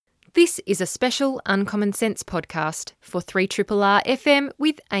This is a special Uncommon Sense podcast for 3RRR FM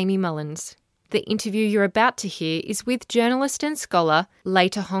with Amy Mullins. The interview you're about to hear is with journalist and scholar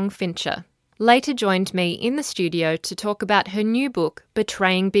Leta Hong Fincher. Leta joined me in the studio to talk about her new book,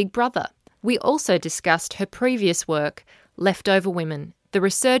 Betraying Big Brother. We also discussed her previous work, Leftover Women, the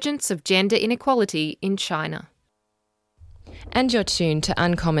resurgence of gender inequality in China. And you're tuned to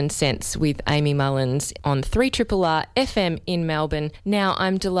Uncommon Sense with Amy Mullins on 3RRR FM in Melbourne. Now,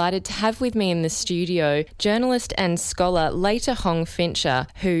 I'm delighted to have with me in the studio journalist and scholar Leta Hong Fincher,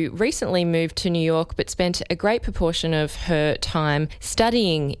 who recently moved to New York but spent a great proportion of her time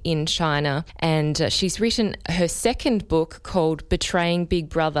studying in China. And she's written her second book called Betraying Big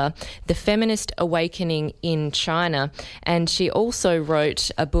Brother, The Feminist Awakening in China. And she also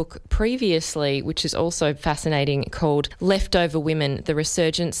wrote a book previously, which is also fascinating, called Leftover Women, the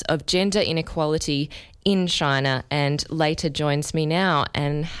resurgence of gender inequality in China. And Leta joins me now.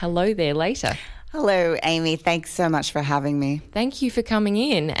 And hello there, Leta. Hello, Amy. Thanks so much for having me. Thank you for coming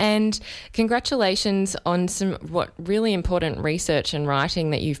in, and congratulations on some really important research and writing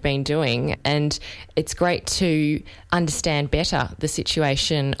that you've been doing. And it's great to understand better the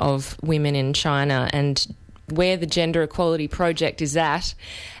situation of women in China and where the Gender Equality Project is at.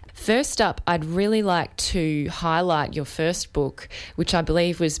 First up, I'd really like to highlight your first book, which I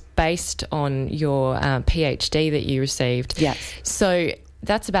believe was based on your PhD that you received. Yes. So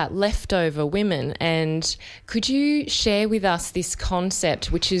that's about leftover women. And could you share with us this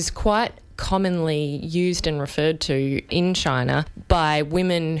concept, which is quite commonly used and referred to in China by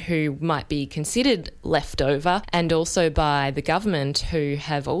women who might be considered leftover, and also by the government, who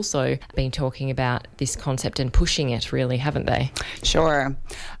have also been talking about this concept and pushing it, really, haven't they? Sure.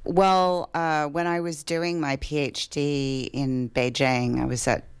 Well, when I was doing my PhD in Beijing, I was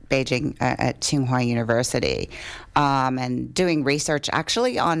at Tsinghua University, and doing research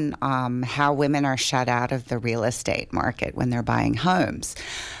actually on how women are shut out of the real estate market when they're buying homes.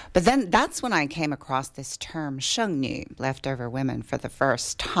 But then that's when I came across this term, 剩女, leftover women, for the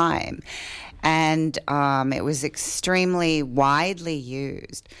first time. And it was extremely widely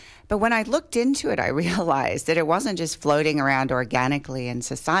used. But when I looked into it, I realized that it wasn't just floating around organically in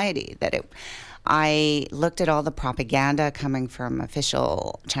society, I looked at all the propaganda coming from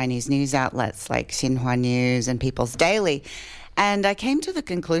official Chinese news outlets like Xinhua News and People's Daily, and I came to the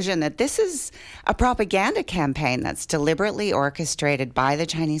conclusion that this is a propaganda campaign that's deliberately orchestrated by the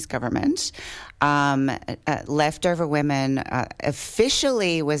Chinese government. Leftover women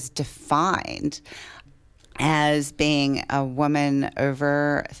officially was defined as being a woman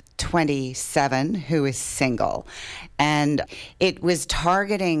over 27 who is single. And it was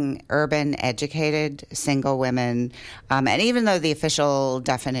targeting urban, educated, single women. And even though the official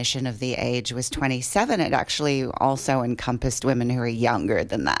definition of the age was 27, it actually also encompassed women who are younger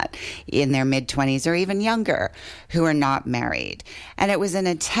than that, in their mid-20s or even younger, who are not married. And it was an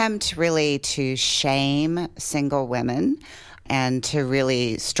attempt really to shame single women and to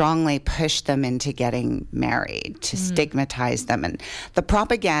really strongly push them into getting married, to stigmatize them. And the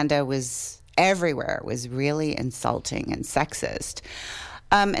propaganda was everywhere, was really insulting and sexist.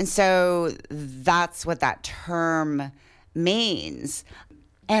 And so that's what that term means.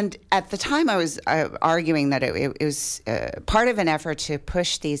 And at the time, I was arguing that it was part of an effort to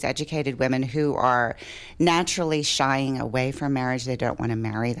push these educated women who are naturally shying away from marriage. They don't want to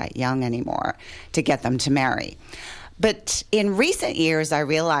marry that young anymore, to get them to marry. But in recent years, I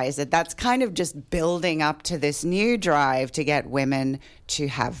realized that that's kind of just building up to this new drive to get women to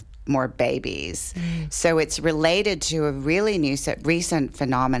have more babies. So it's related to a really recent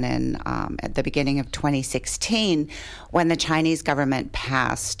phenomenon at the beginning of 2016, when the Chinese government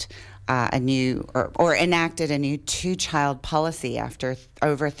passed a new or enacted a new two-child policy after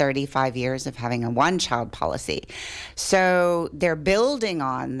over 35 years of having a one-child policy. So they're building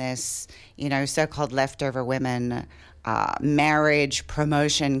on this, so-called leftover women marriage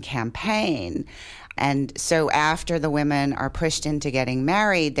promotion campaign. And so after the women are pushed into getting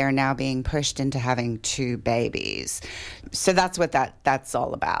married, they're now being pushed into having two babies. So that's what that's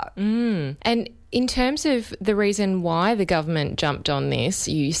all about. And in terms of the reason why the government jumped on this,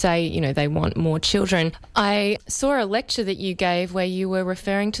 you say, they want more children. I saw a lecture that you gave where you were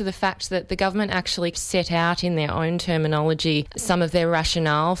referring to the fact that the government actually set out in their own terminology some of their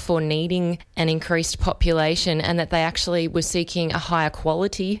rationale for needing an increased population, and that they actually were seeking a higher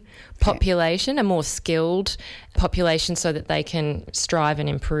quality population, a more skilled population, so that they can strive and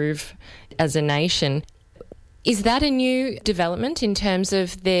improve as a nation. Is that a new development in terms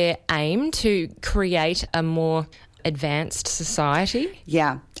of their aim to create a more advanced society?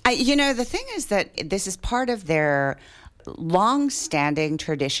 Yeah. The thing is that this is part of their long-standing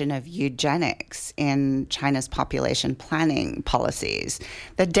tradition of eugenics in China's population planning policies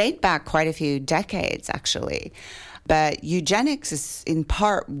that date back quite a few decades, actually. But eugenics is in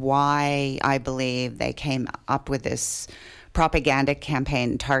part why I believe they came up with this propaganda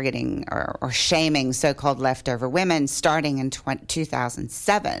campaign targeting or shaming so-called leftover women starting in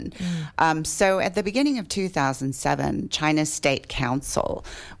 2007. So at the beginning of 2007, China's State Council,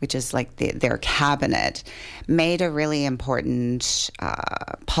 which is like their cabinet, made a really important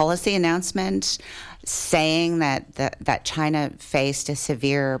policy announcement saying that China faced a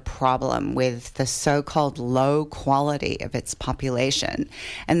severe problem with the so-called low quality of its population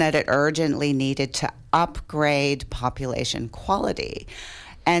and that it urgently needed to upgrade population quality.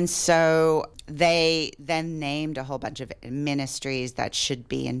 And so they then named a whole bunch of ministries that should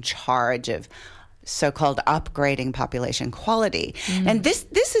be in charge of so-called upgrading population quality. And this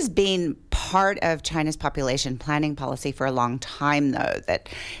has been part of China's population planning policy for a long time, though.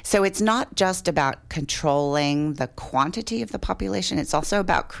 So it's not just about controlling the quantity of the population, it's also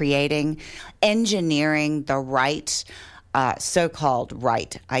about engineering the right so-called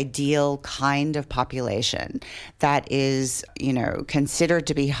right, ideal kind of population that is, considered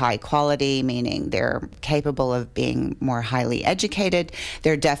to be high quality, meaning they're capable of being more highly educated.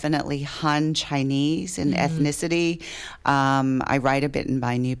 They're definitely Han Chinese in ethnicity. I write a bit in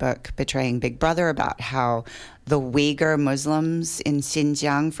my new book, Betraying Big Brother, about how the Uyghur Muslims in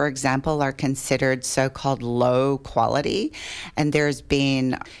Xinjiang, for example, are considered so-called low quality. And there's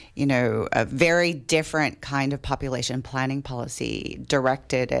been, a very different kind of population planning policy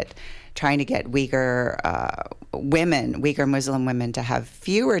directed at trying to get Uyghur Muslim women to have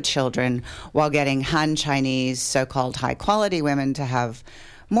fewer children while getting Han Chinese, so-called high-quality women to have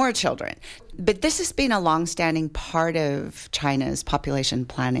more children. But this has been a long-standing part of China's population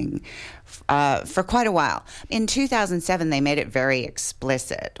planning for quite a while. In 2007, they made it very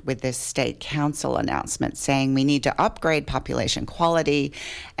explicit with this state council announcement saying we need to upgrade population quality.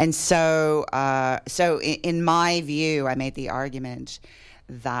 And so in my view, I made the argument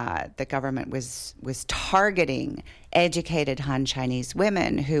that the government was targeting educated Han Chinese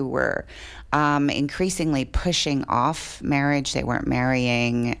women who were increasingly pushing off marriage. They weren't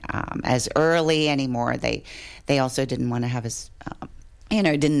marrying as early anymore. They also didn't want to have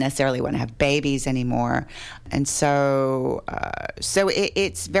didn't necessarily want to have babies anymore. And so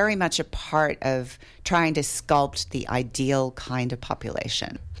it's very much a part of trying to sculpt the ideal kind of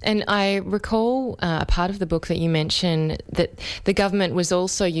population. And I recall a part of the book that you mentioned that the government was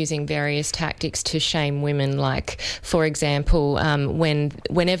also using various tactics to shame women, like, for example,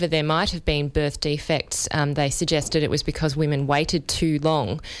 whenever there might have been birth defects, they suggested it was because women waited too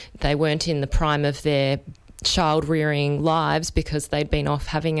long. They weren't in the prime of their child-rearing lives because they'd been off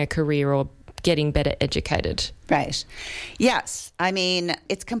having a career or getting better educated. Right. Yes. I mean,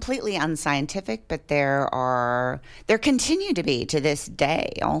 it's completely unscientific, but there continue to be, to this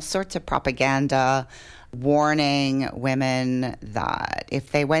day, all sorts of propaganda warning women that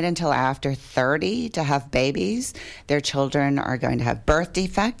if they wait until after 30 to have babies, their children are going to have birth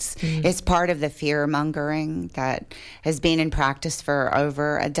defects. It's part of the fear-mongering that has been in practice for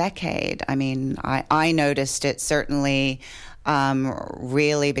over a decade. I mean, I noticed it certainly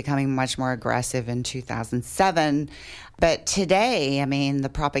really becoming much more aggressive in 2007. But today, I mean, the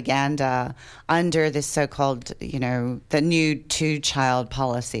propaganda under this so-called, the new two-child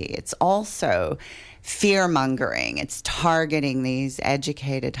policy, it's also fear-mongering. It's targeting these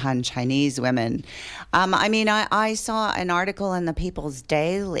educated Han Chinese women. I saw an article in the People's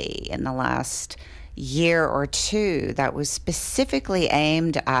Daily in the last year or two that was specifically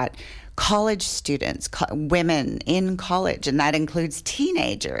aimed at college students, women in college, and that includes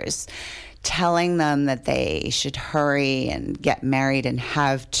teenagers, telling them that they should hurry and get married and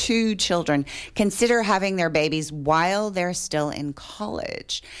have 2 children, consider having their babies while they're still in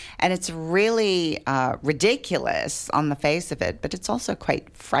college. And it's really ridiculous on the face of it, but it's also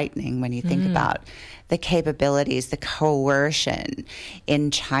quite frightening when you think about the capabilities, the coercion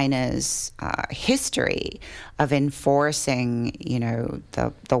in China's history of enforcing,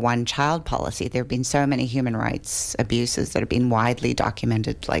 the one-child policy. There have been so many human rights abuses that have been widely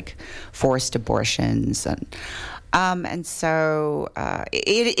documented, like forced abortions, and so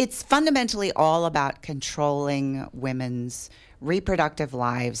it's fundamentally all about controlling women's reproductive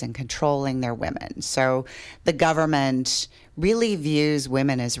lives and controlling their women. So the government really views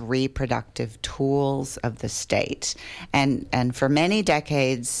women as reproductive tools of the state. And for many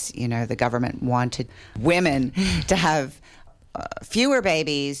decades, the government wanted women to have fewer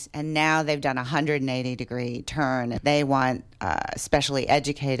babies, and now they've done a 180-degree turn. They want especially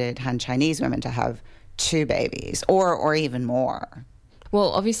educated Han Chinese women to have 2 babies or even more.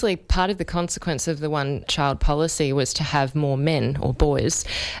 Well, obviously, part of the consequence of the one-child policy was to have more men or boys.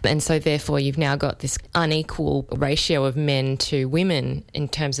 And so, therefore, you've now got this unequal ratio of men to women in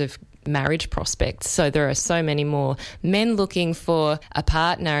terms of marriage prospects. So there are so many more men looking for a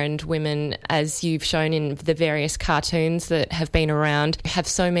partner, and women, as you've shown in the various cartoons that have been around, have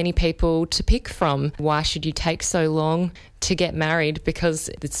so many people to pick from. Why should you take so long to get married? Because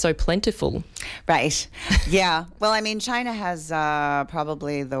it's so plentiful. Right. Yeah. Well, I mean, China has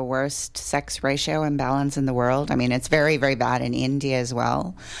probably the worst sex ratio imbalance in the world. I mean, it's very, very bad in India as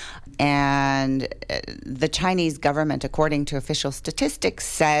well. And the Chinese government, according to official statistics,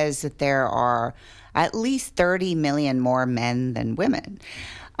 says that there are at least 30 million more men than women.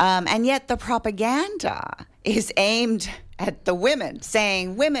 And yet the propaganda is aimed at the women,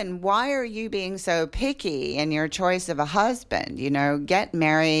 saying, women, why are you being so picky in your choice of a husband? You know, get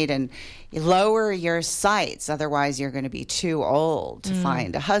married and lower your sights. Otherwise, you're going to be too old to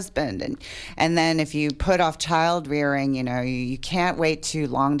find a husband. And then if you put off child rearing, you know, you can't wait too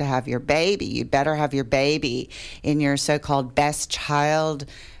long to have your baby. You better have your baby in your so-called best child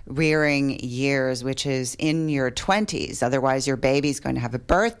rearing years, which is in your 20s. Otherwise, your baby's going to have a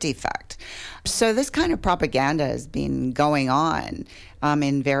birth defect. So this kind of propaganda has been going on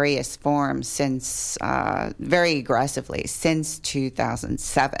in various forms since, very aggressively, since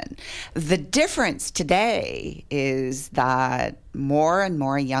 2007. The difference today is that more and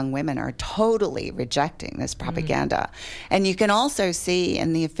more young women are totally rejecting this propaganda. And you can also see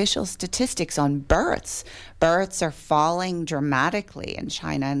in the official statistics on births, births are falling dramatically in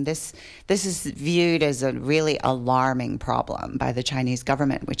China. And this is viewed as a really alarming problem by the Chinese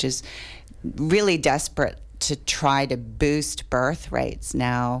government, which is really desperate to try to boost birth rates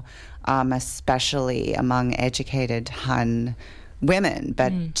now, especially among educated Han women.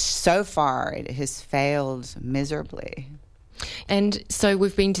 But so far, it has failed miserably. And so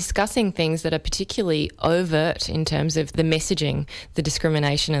we've been discussing things that are particularly overt in terms of the messaging, the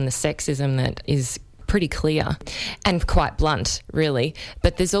discrimination and the sexism that is pretty clear and quite blunt, really.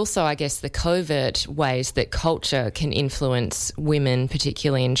 But there's also, I guess, the covert ways that culture can influence women,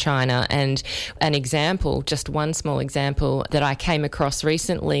 particularly in China. And an example, just one small example that I came across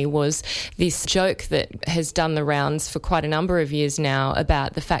recently was this joke that has done the rounds for quite a number of years now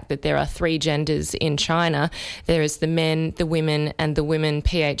about the fact that there are 3 genders in China. There is the men, the women, and the women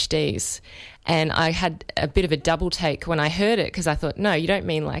PhDs. And I had a bit of a double take when I heard it, because I thought, no, you don't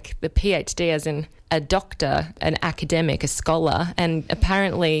mean like the PhD as in a doctor, an academic, a scholar. And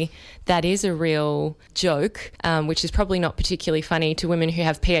apparently that is a real joke, which is probably not particularly funny to women who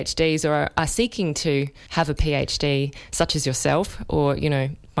have PhDs or are seeking to have a PhD, such as yourself or, you know,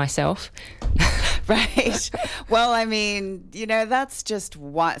 myself. Right. Well, I mean, you know, that's just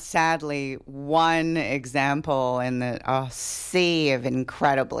sadly one example in the sea of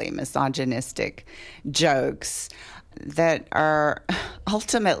incredibly misogynistic jokes that are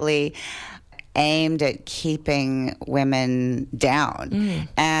ultimately aimed at keeping women down.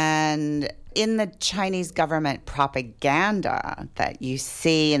 And in the Chinese government propaganda that you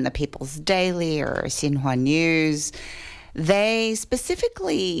see in the People's Daily or Xinhua News, they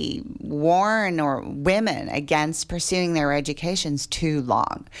specifically warn women against pursuing their educations too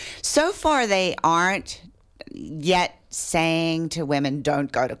long. So far, they aren't yet saying to women,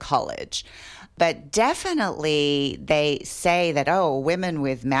 don't go to college. But definitely they say that, women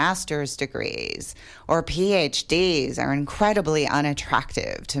with master's degrees or PhDs are incredibly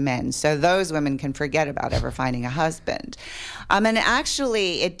unattractive to men. So those women can forget about ever finding a husband. And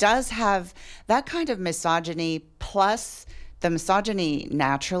actually, it does have that kind of misogyny plus the misogyny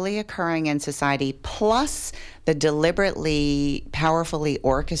naturally occurring in society, plus the deliberately, powerfully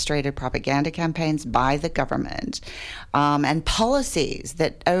orchestrated propaganda campaigns by the government, and policies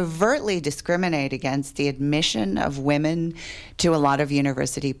that overtly discriminate against the admission of women to a lot of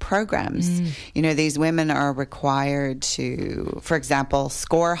university programs. You know, these women are required to, for example,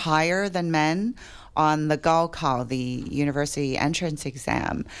 score higher than men on the Gaokao, the university entrance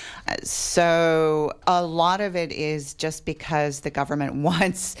exam. So a lot of it is just because the government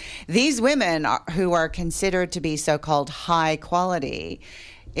wants these women who are considered to be so-called high quality.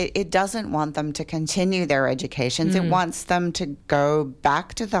 It doesn't want them to continue their educations. It wants them to go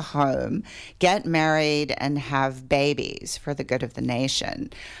back to the home, get married, and have babies for the good of the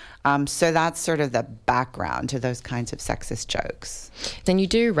nation. So that's sort of the background to those kinds of sexist jokes. Then you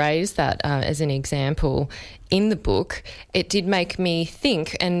do raise that as an example in the book, it did make me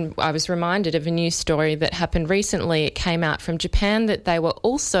think, and I was reminded of a news story that happened recently. It came out from Japan that they were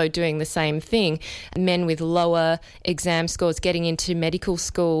also doing the same thing. Men with lower exam scores getting into medical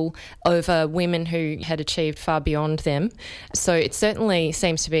school over women who had achieved far beyond them. So it certainly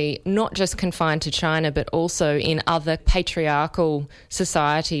seems to be not just confined to China, but also in other patriarchal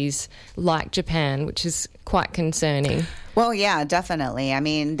societies like Japan, which is quite concerning. Well, yeah, definitely. I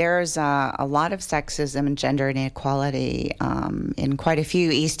mean, there's a lot of sexism and gender inequality in quite a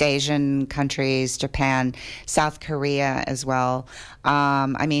few East Asian countries, Japan, South Korea as well.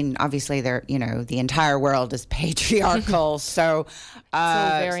 I mean, obviously, the entire world is patriarchal, so it's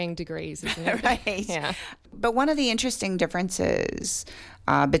all varying degrees, isn't it? Right. Yeah. But one of the interesting differences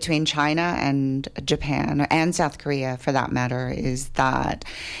between China and Japan, and South Korea for that matter, is that,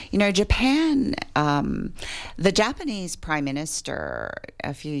 Japan, the Japanese prime minister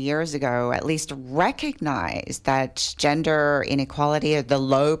a few years ago at least recognized that gender inequality, or the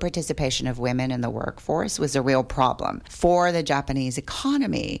low participation of women in the workforce, was a real problem for the Japanese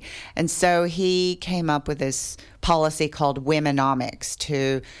economy. And so he came up with this policy called Womenomics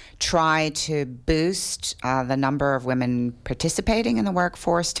to try to boost the number of women participating in the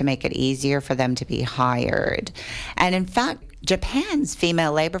workforce, to make it easier for them to be hired. And in fact, Japan's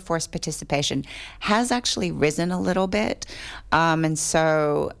female labor force participation has actually risen a little bit. And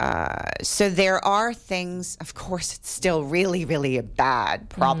so there are things, of course, it's still really, really a bad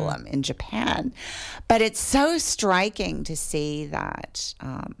problem in Japan. But it's so striking to see that,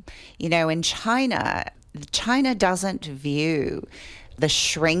 in China doesn't view the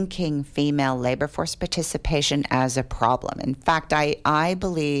shrinking female labor force participation as a problem. In fact, I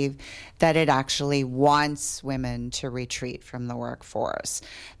believe that it actually wants women to retreat from the workforce,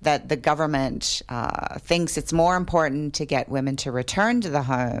 that the government thinks it's more important to get women to return to the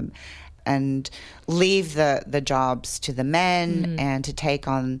home and leave the jobs to the men, and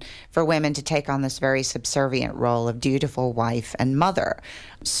for women to take on this very subservient role of dutiful wife and mother.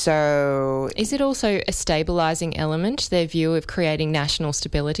 So, is it also a stabilizing element, their view of creating national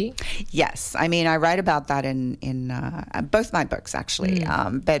stability? Yes. I mean, I write about that in both my books, actually.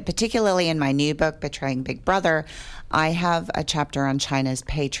 But particularly in my new book, Betraying Big Brother, I have a chapter on China's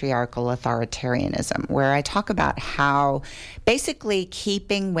patriarchal authoritarianism, where I talk about how basically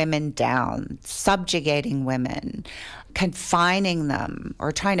keeping women down, subjugating women, confining them,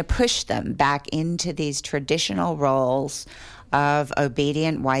 or trying to push them back into these traditional roles of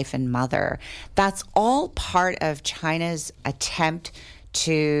obedient wife and mother. That's all part of China's attempt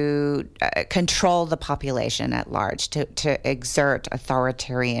to control the population at large, to exert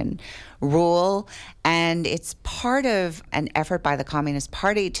authoritarian rule. And it's part of an effort by the Communist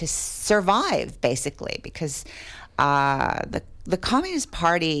Party to survive, basically, because the Communist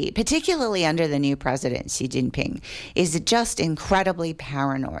Party, particularly under the new president, Xi Jinping, is just incredibly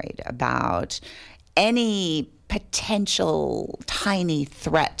paranoid about any potential tiny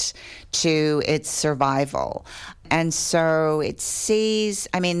threat to its survival. And so it sees,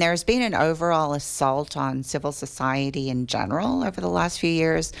 there's been an overall assault on civil society in general over the last few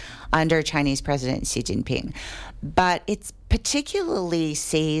years under Chinese President Xi Jinping. But it particularly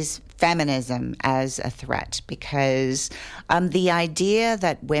sees feminism as a threat, because the idea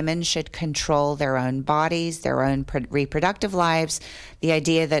that women should control their own bodies, their own reproductive lives, the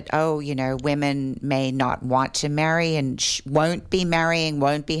idea that, women may not want to marry and won't be marrying,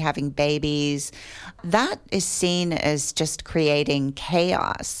 won't be having babies, that is seen as just creating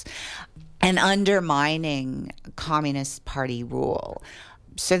chaos and undermining Communist Party rule.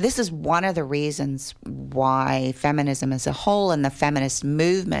 So this is one of the reasons why feminism as a whole, and the feminist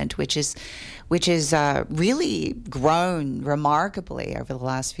movement, which is really grown remarkably over the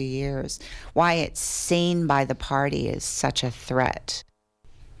last few years, why it's seen by the party as such a threat.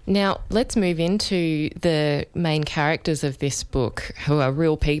 Now, let's move into the main characters of this book, who are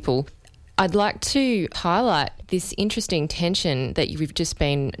real people. I'd like to highlight this interesting tension that you've just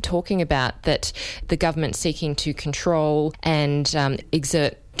been talking about, that the government seeking to control and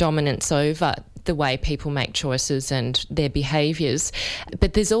exert dominance over the way people make choices and their behaviours.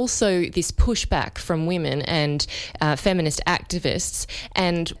 But there's also this pushback from women and feminist activists.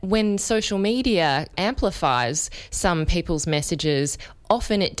 And when social media amplifies some people's messages,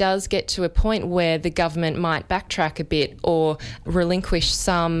 often it does get to a point where the government might backtrack a bit or relinquish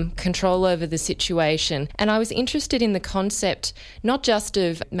some control over the situation. And I was interested in the concept not just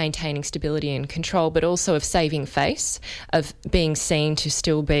of maintaining stability and control, but also of saving face, of being seen to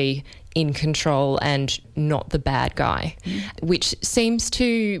still be in control and not the bad guy, which seems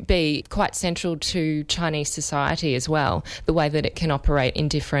to be quite central to Chinese society as well, the way that it can operate in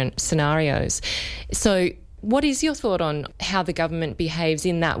different scenarios. So What is your thought on how the government behaves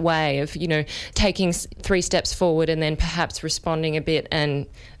in that way of, taking 3 steps forward and then perhaps responding a bit and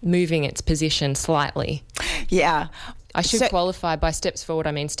moving its position slightly? Yeah. I should qualify by steps forward,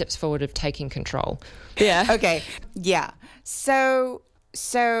 I mean steps forward of taking control. Yeah. Okay. Yeah. So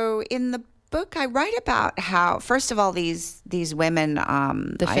in the book, I write about how, first of all, these women,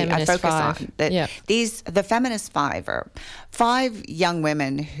 the Feminist I focus Five. on the Feminist Five are 5 young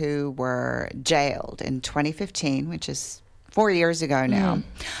women who were jailed in 2015, which is 4 years ago now,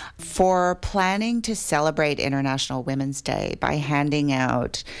 for planning to celebrate International Women's Day by handing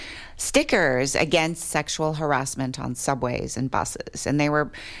out stickers against sexual harassment on subways and buses. And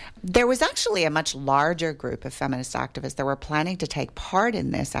there was actually a much larger group of feminist activists that were planning to take part in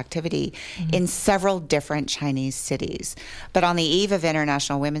this activity in several different Chinese cities. But on the eve of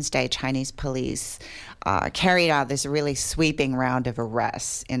International Women's Day, Chinese police carried out this really sweeping round of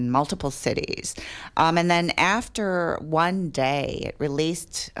arrests in multiple cities. And then after one day, it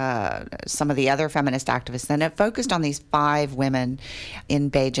released some of the other feminist activists, and it focused on these 5 women in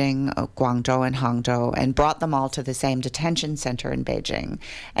Beijing, Guangzhou, and Hangzhou, and brought them all to the same detention center in Beijing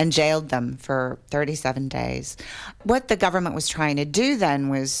and jailed them for 37 days. What the government was trying to do then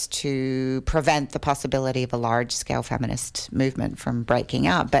was to prevent the possibility of a large-scale feminist movement from breaking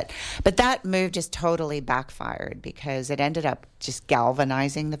out. But that move just totally backfired because it ended up just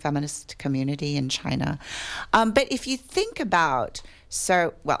galvanizing the feminist community in China. But if you think about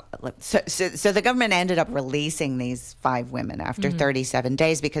So the government ended up releasing these 5 women after 37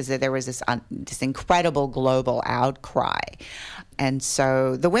 days because there was this incredible global outcry. And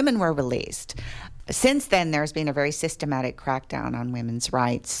so the women were released. Since then, there's been a very systematic crackdown on women's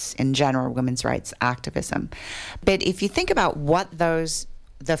rights, in general, women's rights activism. But if you think about what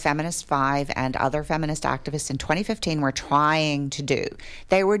the Feminist Five and other feminist activists in 2015 were trying to do,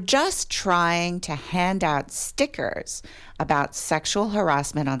 they were just trying to hand out stickers about sexual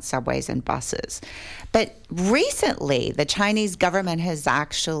harassment on subways and buses. But recently, the Chinese government has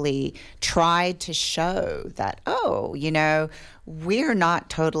actually tried to show that, we're not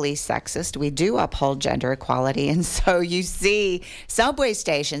totally sexist. We do uphold gender equality. And so you see subway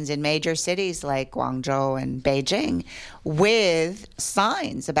stations in major cities like Guangzhou and Beijing with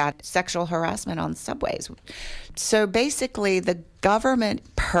signs about sexual harassment on subways. So basically, the government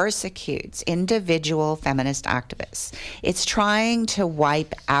persecutes individual feminist activists. It's trying to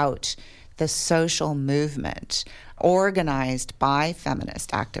wipe out the social movement organized by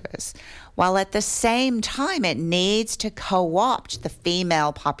feminist activists, while at the same time it needs to co-opt the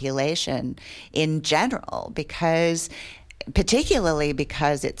female population in general, particularly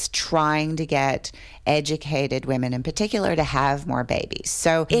because it's trying to get educated women in particular to have more babies.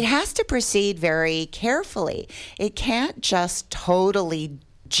 So it has to proceed very carefully. It can't just totally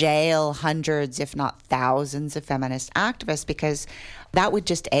jail hundreds, if not thousands, of feminist activists, because that would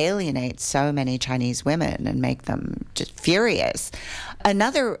just alienate so many Chinese women and make them just furious.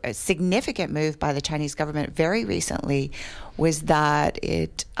 Another significant move by the Chinese government very recently was that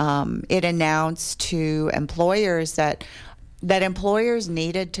it announced to employers that employers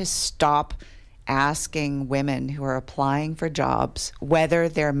needed to stop asking women who are applying for jobs whether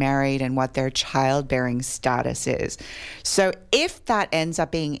they're married and what their childbearing status is. So if that ends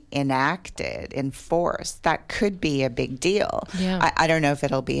up being enforced, that could be a big deal. Yeah. I don't know if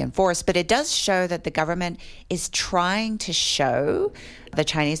it'll be enforced, but it does show that the government is trying to show the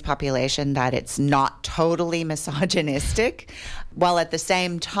Chinese population that it's not totally misogynistic, while at the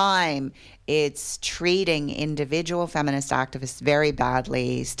same time it's treating individual feminist activists very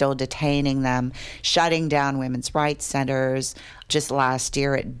badly, still detaining them, shutting down women's rights centers. Just last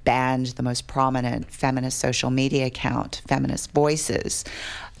year, it banned the most prominent feminist social media account, Feminist Voices.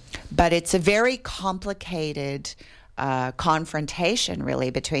 But it's a very complicated confrontation, really,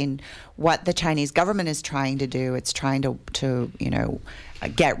 between what the Chinese government is trying to do. It's trying to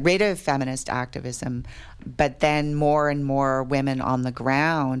get rid of feminist activism, but then more and more women on the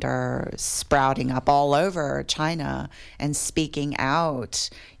ground are sprouting up all over China and speaking out,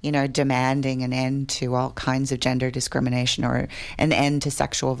 demanding an end to all kinds of gender discrimination or an end to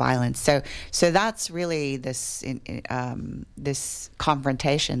sexual violence. So that's really this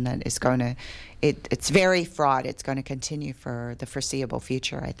confrontation that is going to. It's very fraught. It's going to continue for the foreseeable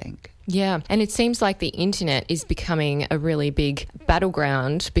future, I think. Yeah, and it seems like the internet is becoming a really big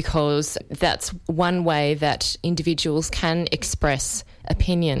battleground because that's one way that individuals can express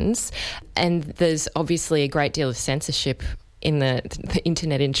opinions, and there's obviously a great deal of censorship in the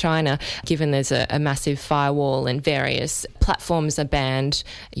internet in China, given there's a massive firewall and various platforms are banned.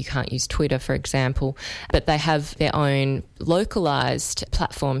 You can't use Twitter, for example, but they have their own localized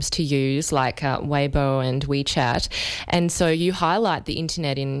platforms to use, like Weibo and WeChat. And so you highlight the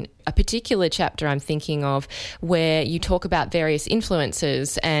internet in a particular chapter I'm thinking of, where you talk about various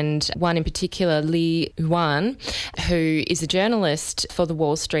influencers, and one in particular, Li Yuan, who is a journalist for the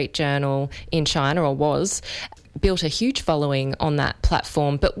Wall Street Journal in China, or was, built a huge following on that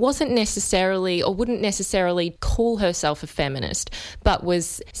platform, but wasn't necessarily, or wouldn't necessarily call herself a feminist, but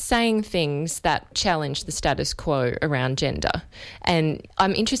was saying things that challenged the status quo around gender. And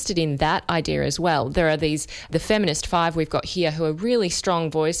I'm interested in that idea as well. There are the Feminist Five we've got here, who are really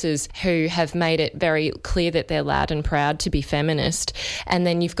strong voices who have made it very clear that they're loud and proud to be feminist. And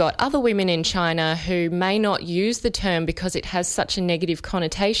then you've got other women in China who may not use the term because it has such a negative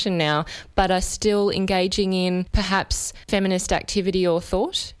connotation now, but are still engaging in perhaps feminist activity or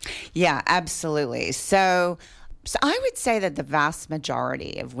thought? Yeah, absolutely. So I would say that the vast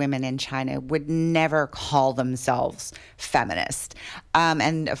majority of women in China would never call themselves feminist.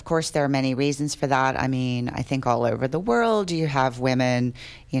 And of course, there are many reasons for that. I mean, I think all over the world, you have women,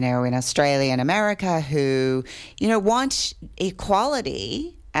 in Australia and America who, want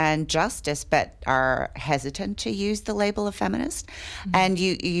equality and justice, but are hesitant to use the label of feminist. Mm-hmm. And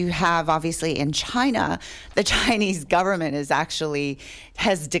you have, obviously, in China, the Chinese government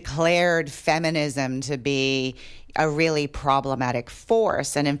has declared feminism to be a really problematic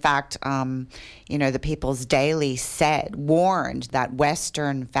force. And in fact, the People's Daily warned that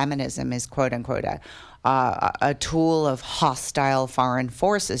Western feminism is, quote unquote, a tool of hostile foreign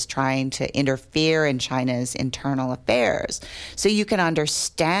forces trying to interfere in China's internal affairs. So you can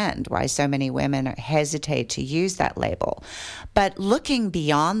understand why so many women hesitate to use that label. But looking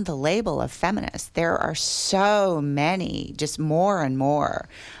beyond the label of feminist, there are so many, just more and more,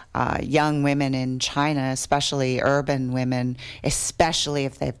 young women in China, especially urban women, especially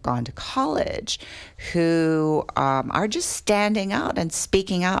if they've gone to college, who are just standing out and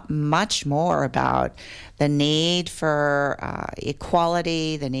speaking out much more about the need for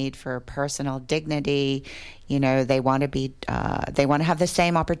equality, the need for personal dignity. They want to have the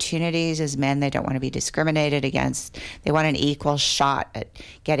same opportunities as men. They don't want to be discriminated against. They want an equal shot at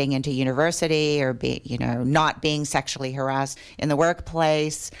getting into university or not being sexually harassed in the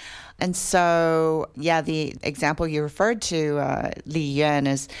workplace. And so, the example you referred to, Li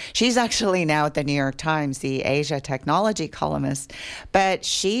Yuan, she's actually now at the New York Times, the Asia technology columnist, but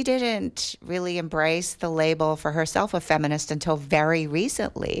she didn't really embrace the label for herself of feminist until very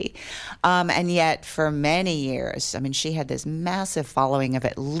recently. And yet for many years, she had this massive following of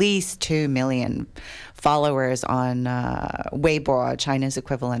at least 2 million followers on Weibo, China's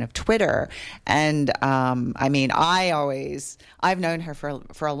equivalent of Twitter. And I've known her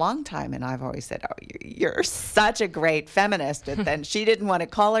for a long time, and I've always said, "Oh, you're such a great feminist." But then she didn't want to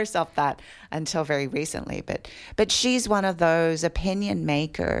call herself that until very recently. But she's one of those opinion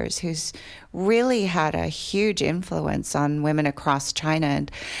makers who's really had a huge influence on women across China.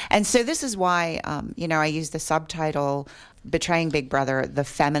 And so this is why, I use the subtitle Betraying Big Brother, The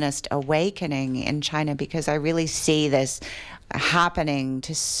Feminist Awakening in China, because I really see this happening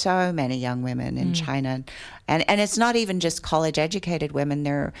to so many young women in China. And it's not even just college-educated women.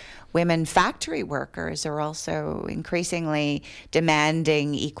 They're women factory workers are also increasingly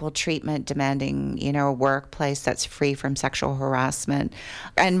demanding equal treatment, demanding, a workplace that's free from sexual harassment.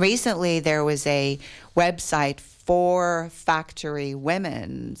 And recently there was a website for factory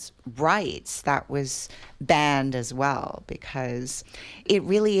women's rights that was banned as well, because it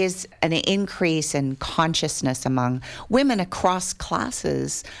really is an increase in consciousness among women across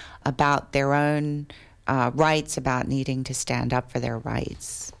classes about their own rights, about needing to stand up for their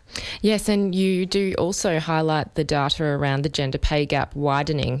rights. Yes, and you do also highlight the data around the gender pay gap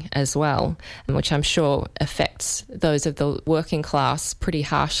widening as well, which I'm sure affects those of the working class pretty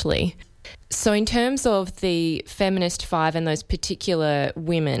harshly. So in terms of the Feminist Five and those particular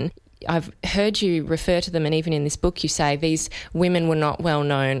women, I've heard you refer to them, and even in this book you say these women were not well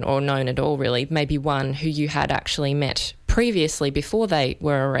known or known at all, really. Maybe one who you had actually met previously before they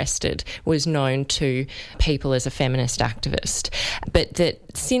were arrested was known to people as a feminist activist. But that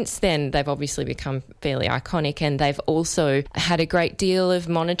since then they've obviously become fairly iconic, and they've also had a great deal of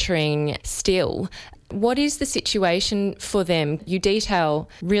monitoring still. What is the situation for them? You detail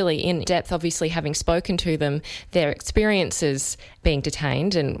really in depth, obviously having spoken to them, their experiences being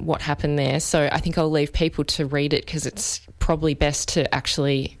detained and what happened there. So I think I'll leave people to read it because it's probably best to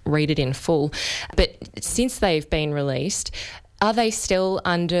actually read it in full. But since they've been released, are they still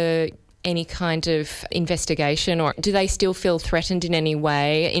under any kind of investigation, or do they still feel threatened in any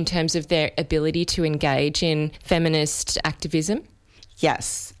way in terms of their ability to engage in feminist activism?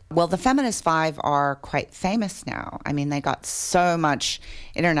 Yes. Well, the Feminist Five are quite famous now. I mean, they got so much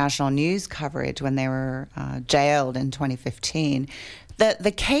international news coverage when they were jailed in 2015.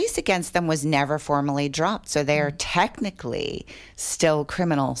 The case against them was never formally dropped, so they are technically still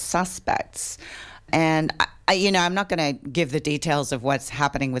criminal suspects. And, I'm not going to give the details of what's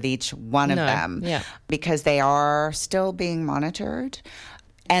happening with each one of them because they are still being monitored.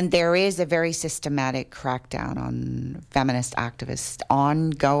 And there is a very systematic crackdown on feminist activists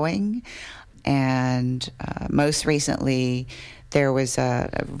ongoing. And most recently, there was a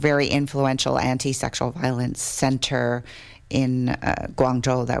very influential anti-sexual violence center in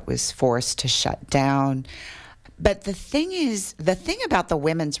Guangzhou that was forced to shut down. But the thing about the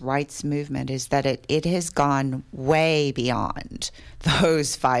women's rights movement is that it has gone way beyond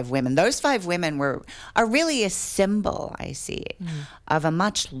those five women. Those five women are really a symbol, I see, of a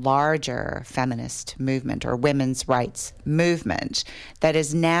much larger feminist movement or women's rights movement that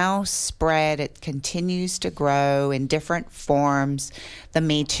is now spread. It continues to grow in different forms. The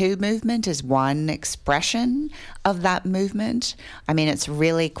Me Too movement is one expression of that movement. I mean, it's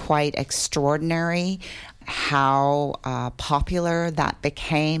really quite extraordinary how popular that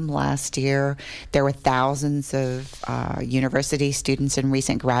became last year. There were thousands of university students and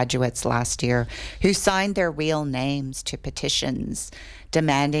recent graduates last year who signed their real names to petitions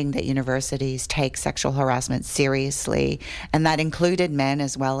demanding that universities take sexual harassment seriously, and that included men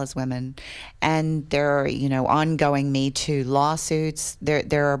as well as women. And there are, ongoing Me Too lawsuits.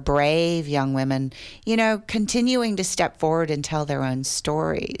 There are brave young women, continuing to step forward and tell their own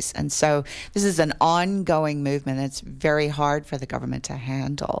stories. And so this is an ongoing movement that's very hard for the government to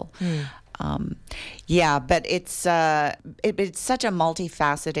handle. But it's such a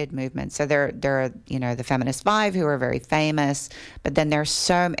multifaceted movement. So there are the Feminist Five who are very famous, but then there's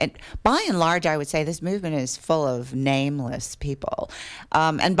by and large, I would say this movement is full of nameless people.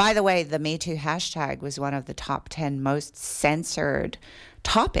 And by the way, the Me Too hashtag was one of the top 10 most censored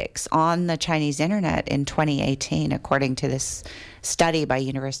topics on the Chinese internet in 2018, according to this study by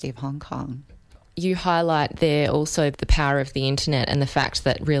University of Hong Kong. You highlight there also the power of the internet and the fact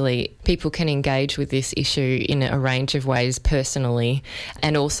that really people can engage with this issue in a range of ways personally.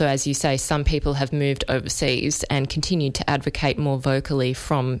 And also, as you say, some people have moved overseas and continued to advocate more vocally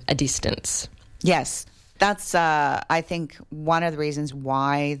from a distance. Yes. That's, I think, one of the reasons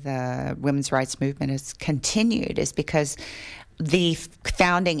why the women's rights movement has continued is because the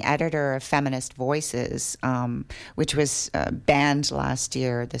founding editor of Feminist Voices, which was banned last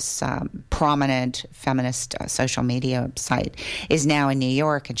year, this prominent feminist social media site, is now in New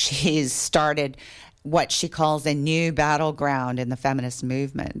York, and she's started what she calls a new battleground in the feminist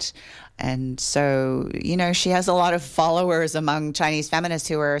movement. And so, she has a lot of followers among Chinese feminists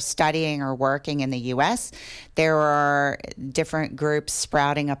who are studying or working in the U.S. There are different groups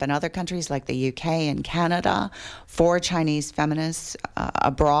sprouting up in other countries like the UK and Canada for Chinese feminists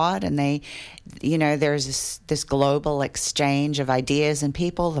abroad. And there's this global exchange of ideas and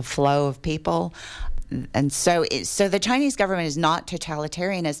people, the flow of people. And so the Chinese government is not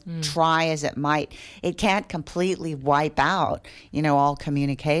totalitarian as try as it might. It can't completely wipe out, all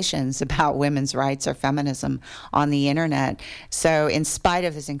communications about women's rights or feminism on the internet. So in spite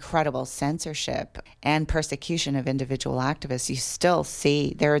of this incredible censorship and persecution of individual activists, you still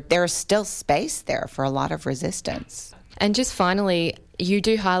see there's still space there for a lot of resistance. And just finally, you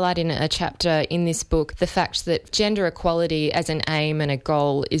do highlight in a chapter in this book the fact that gender equality as an aim and a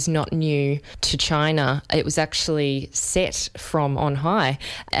goal is not new to China. It was actually set from on high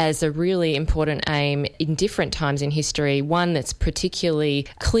as a really important aim in different times in history. One that's particularly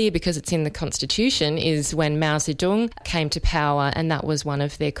clear because it's in the Constitution is when Mao Zedong came to power, and that was one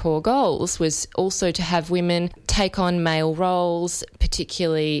of their core goals, was also to have women take on male roles,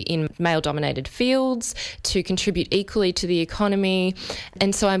 particularly in male-dominated fields, to contribute equally to the economy.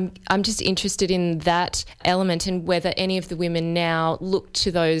 And so I'm just interested in that element and whether any of the women now look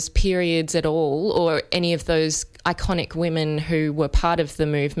to those periods at all, or any of those iconic women who were part of the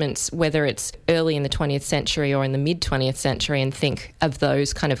movements, whether it's early in the 20th century or in the mid-20th century, and think of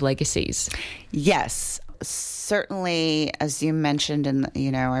those kind of legacies. Yes. Certainly, as you mentioned,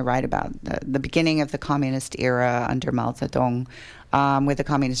 I write about the beginning of the communist era under Mao Zedong with the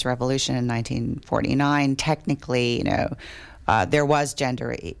Communist Revolution in 1949. Technically, there was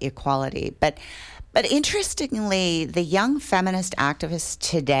gender equality. But interestingly, the young feminist activists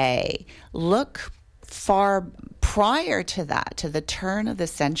today look far prior to that, to the turn of the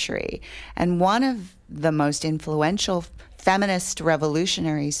century. And one of the most influential feminist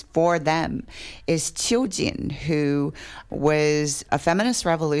revolutionaries for them is Qiu Jin, who was a feminist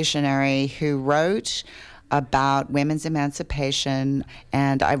revolutionary who wrote about women's emancipation,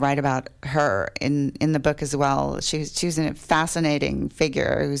 and I write about her in the book as well. She was a fascinating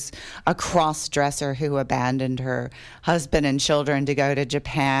figure who's a cross-dresser who abandoned her husband and children to go to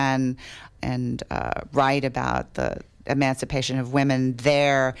Japan and write about the emancipation of women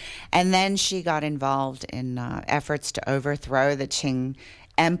there. And then she got involved in efforts to overthrow the Qing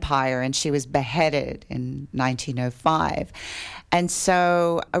Empire, and she was beheaded in 1905. And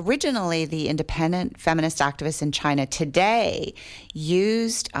so originally the independent feminist activists in China today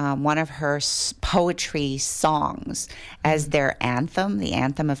used one of her poetry songs as their anthem, the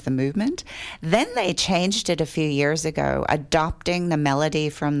anthem of the movement. Then they changed it a few years ago, adopting the melody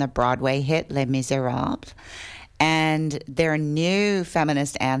from the Broadway hit Les Miserables. And their new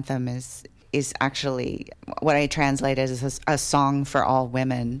feminist anthem is actually what I translate as a song for all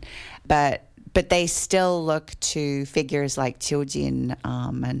women. But they still look to figures like Qiu Jin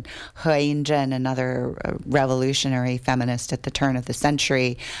and He Yinzhen, another revolutionary feminist at the turn of the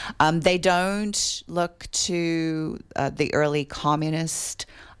century. They don't look to the early communist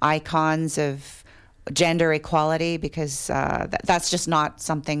icons of gender equality, because that's just not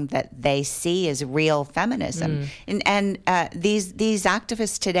something that they see as real feminism. And these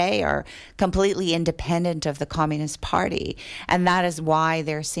activists today are completely independent of the Communist Party, and that is why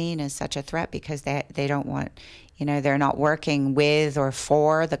they're seen as such a threat, because they don't want, they're not working with or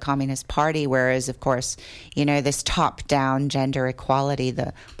for the Communist Party, whereas, of course, this top-down gender equality,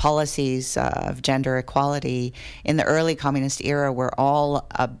 the policies of gender equality in the early communist era were all,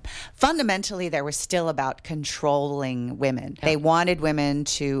 fundamentally, they were still about controlling women. They wanted women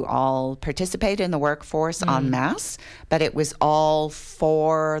to all participate in the workforce en masse, but it was all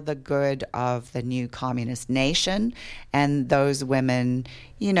for the good of the new communist nation, and those women,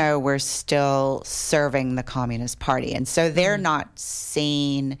 were still serving the Communist Party. And so they're not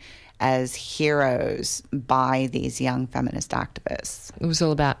seen as heroes by these young feminist activists. It was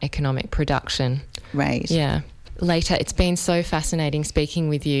all about economic production. Right. Yeah. Later, it's been so fascinating speaking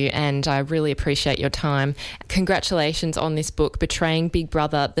with you, and I really appreciate your time. Congratulations on this book, Betraying Big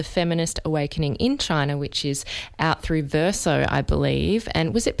Brother, The Feminist Awakening in China, which is out through Verso, I believe.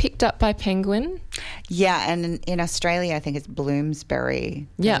 And was it picked up by Penguin? Yeah, and in Australia, I think it's Bloomsbury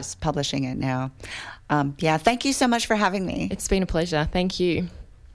who's publishing it now. Thank you so much for having me. It's been a pleasure. Thank you.